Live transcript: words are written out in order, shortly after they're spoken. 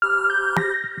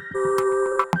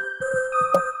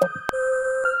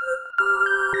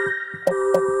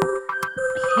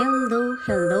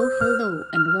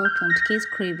Case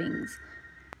Cravings.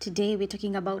 Today we're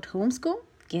talking about homeschool,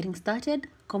 getting started,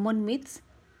 common myths.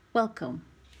 Welcome.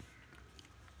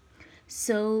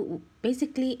 So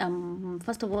basically,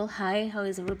 first of all, hi, how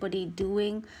is everybody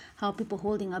doing? How are people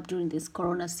holding up during this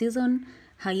Corona season?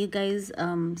 How you guys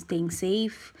staying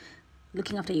safe,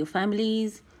 looking after your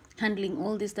families, handling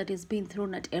all this that is being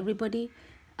thrown at everybody?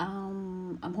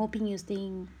 I'm hoping you're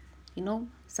staying,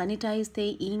 sanitize, stay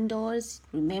indoors.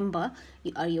 Remember,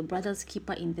 you are your brother's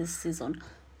keeper in this season.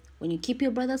 When you keep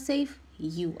your brother safe,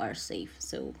 you are safe.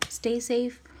 So stay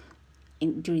safe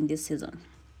during this season.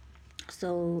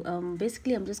 So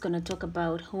basically, I'm just going to talk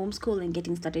about homeschooling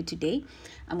getting started today.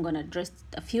 I'm going to address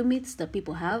a few myths that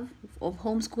people have of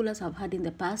homeschoolers have had in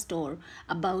the past or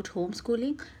about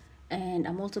homeschooling. And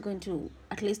I'm also going to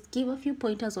at least give a few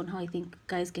pointers on how I think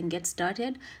guys can get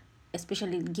started,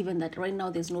 especially given that right now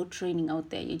there's no training out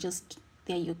there.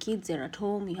 They're your kids, they're at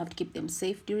home, you have to keep them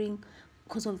safe during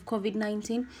because of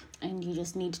COVID-19, and you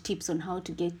just need tips on how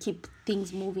to keep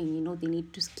things moving. They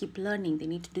need to keep learning, they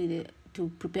need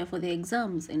to prepare for the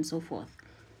exams and so forth.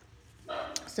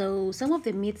 So some of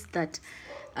the myths that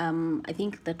I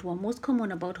think that were most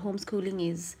common about homeschooling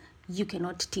is you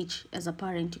cannot teach. As a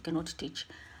parent, you cannot teach.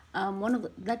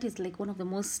 That is like one of the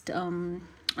most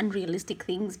unrealistic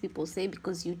things people say,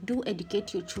 because you do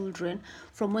educate your children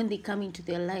from when they come into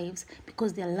their lives,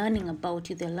 because they're learning about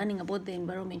you, they're learning about the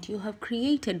environment you have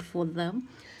created for them.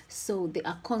 So they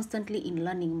are constantly in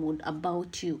learning mode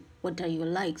about you. What are your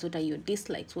likes? What are your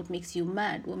dislikes? What makes you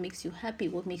mad? What makes you happy?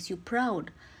 What makes you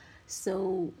proud?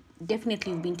 So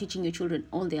definitely you've been teaching your children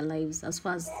all their lives. As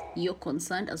far as you're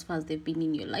concerned, as far as they've been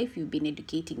in your life, you've been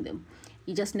educating them.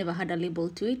 You just never had a label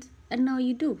to it, and now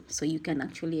you do. So you can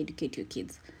actually educate your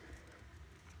kids.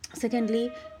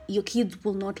 Secondly, your kids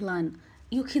will not learn.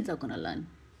 Your kids are going to learn.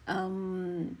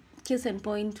 Case in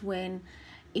point, when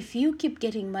if you keep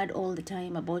getting mad all the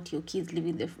time about your kids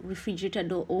leaving the refrigerator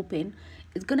door open,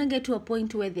 it's going to get to a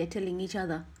point where they're telling each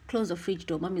other, close the fridge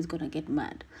door, mommy's going to get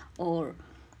mad. Or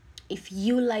if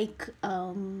you like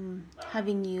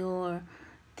having your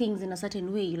things in a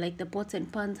certain way, you like the pots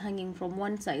and pans hanging from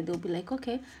one side, they'll be like,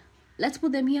 okay, let's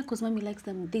put them here because mommy likes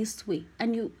them this way.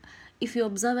 And if you're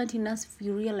observant enough,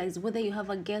 you realize whether you have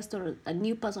a guest or a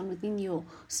new person within your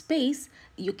space,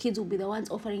 your kids will be the ones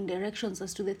offering directions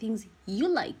as to the things you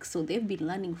like. So they've been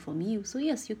learning from you. So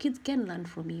yes, your kids can learn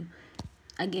from you.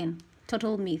 Again,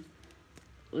 total myth.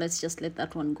 Let's just let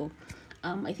that one go.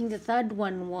 I think the third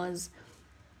one was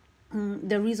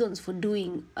the reasons for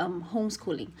doing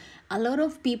homeschooling. A lot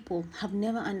of people have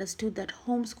never understood that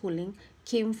homeschooling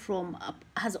came from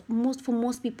for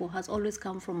most people has always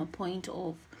come from a point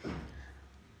of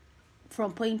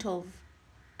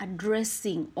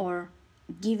addressing or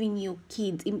giving your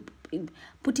kids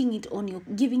putting it on your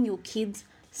giving your kids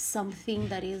something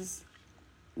that is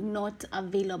not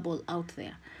available out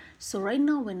there. So right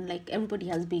now, when like everybody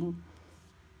has been,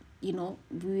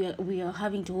 we are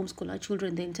having to homeschool our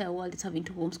children, the entire world is having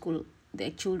to homeschool their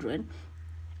children.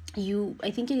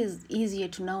 I think it is easier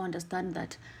to now understand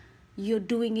that you're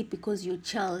doing it because your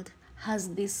child has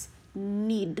this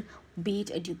need, be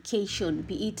it education,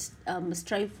 be it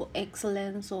strive for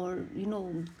excellence, or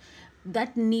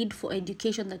that need for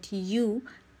education that you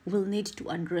will need to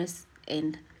address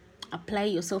and apply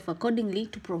yourself accordingly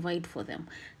to provide for them.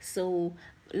 So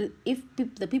if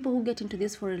the people who get into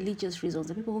this for religious reasons,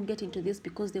 the people who get into this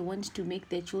because they want to make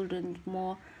their children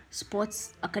more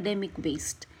sports academic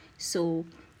based, so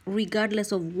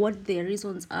regardless of what their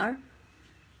reasons are,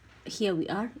 here we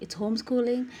are, it's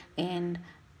homeschooling. And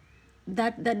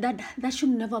that should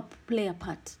never play a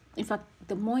part. In fact,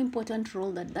 the more important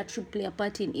role that should play a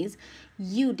part in is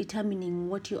you determining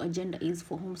what your agenda is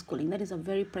for homeschooling. That is a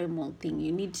very primal thing.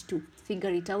 You need to figure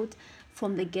it out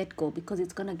from the get-go, because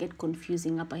it's going to get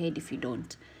confusing up ahead if you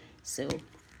don't. So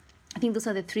I think those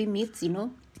are the three myths.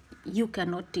 You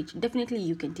cannot teach. Definitely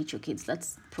you can teach your kids,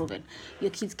 that's proven.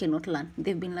 Your kids cannot learn.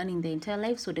 They've been learning their entire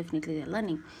life, so definitely they're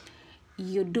learning.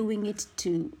 You're doing it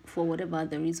for whatever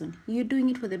other reason. You're doing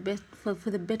it for the best, for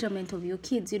the betterment of your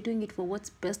kids. You're doing it for what's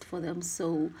best for them.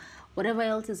 So whatever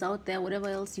else is out there, whatever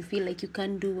else you feel like you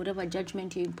can do, whatever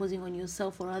judgment you're imposing on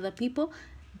yourself or other people,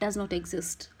 does not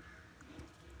exist.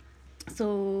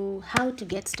 So how to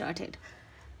get started?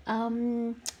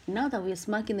 Now that we're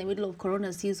smack in the middle of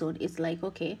Corona season, it's like,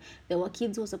 okay, there were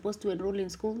kids who were supposed to enroll in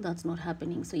school. That's not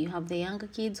happening. So you have the younger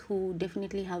kids who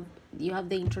definitely have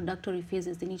the introductory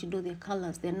phases. They need to do their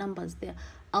colors, their numbers, their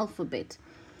alphabet.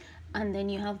 And then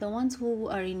you have the ones who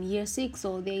are in year 6,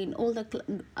 or they're in all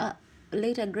the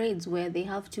later grades, where they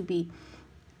have to be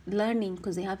learning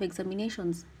because they have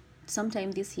examinations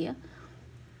sometime this year.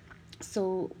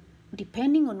 So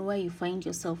depending on where you find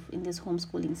yourself in this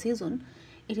homeschooling season,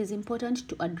 it is important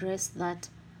to address that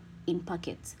in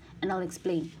packets. And I'll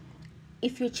explain.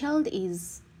 If your child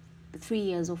is 3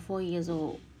 years or 4 years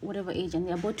or whatever age and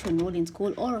they're about to enroll in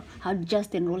school or had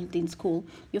just enrolled in school,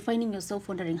 you're finding yourself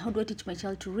wondering, how do I teach my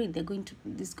child to read?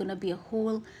 There's going to be a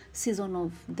whole season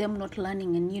of them not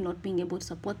learning and you not being able to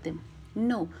support them.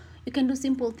 No, you can do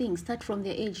simple things. Start from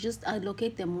their age. Just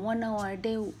allocate them 1 hour a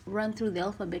day. Run through the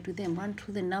alphabet with them. Run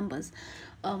through the numbers.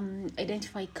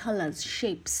 Identify colors,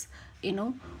 shapes. You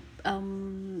know,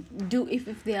 do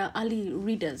if they are early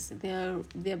readers,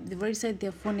 they've already said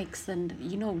their phonics, and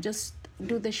just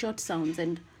do the short sounds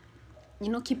and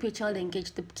keep your child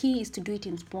engaged. The key is to do it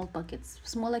in small packets.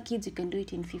 Smaller kids, you can do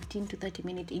it in 15 to 30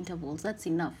 minute intervals. That's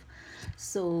enough.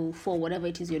 So for whatever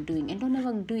it is you're doing, and don't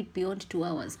ever do it beyond 2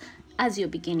 hours as you're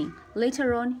beginning.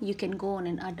 Later on, you can go on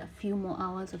and add a few more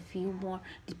hours, a few more,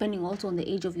 depending also on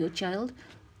the age of your child.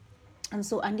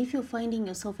 And if you're finding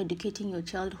yourself educating your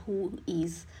child who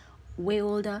is way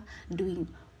older, doing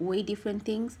way different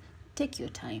things, take your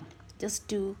time. Just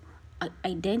to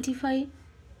identify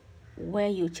where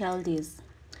your child is,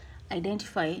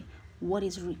 identify what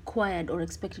is required or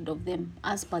expected of them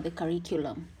as per the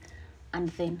curriculum, and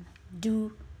then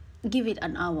give it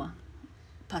an hour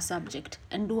per subject,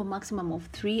 and do a maximum of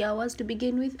 3 hours to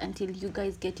begin with until you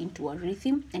guys get into a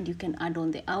rhythm, and you can add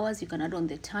on the hours, you can add on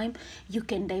the time, you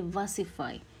can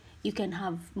diversify, you can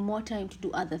have more time to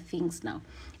do other things now.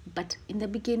 But in the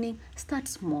beginning, start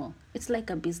small. It's like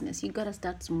a business. You gotta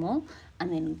start small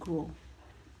and then grow.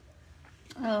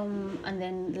 And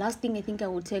then last thing I think I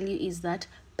will tell you is that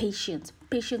patience.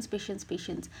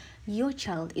 Your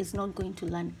child is not going to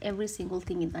learn every single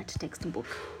thing in that textbook.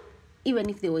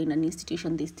 Even if they were in an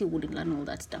institution, they still wouldn't learn all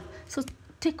that stuff. So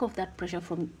take off that pressure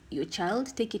from your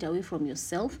child, take it away from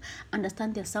yourself.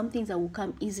 Understand there are some things that will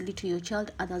come easily to your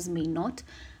child, others may not,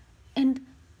 and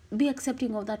be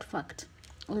accepting of that fact.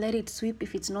 Let it sweep.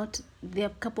 If it's not their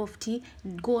cup of tea,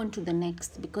 go on to the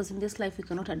next, because in this life we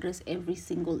cannot address every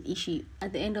single issue.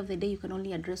 At the end of the day, you can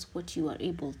only address what you are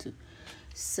able to.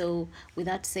 So with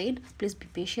that said, please be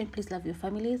patient, please love your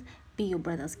families, be your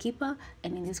brother's keeper,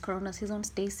 and in this corona season,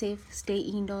 stay safe, stay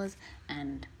indoors,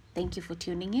 and thank you for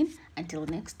tuning in. Until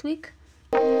next week,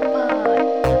 bye.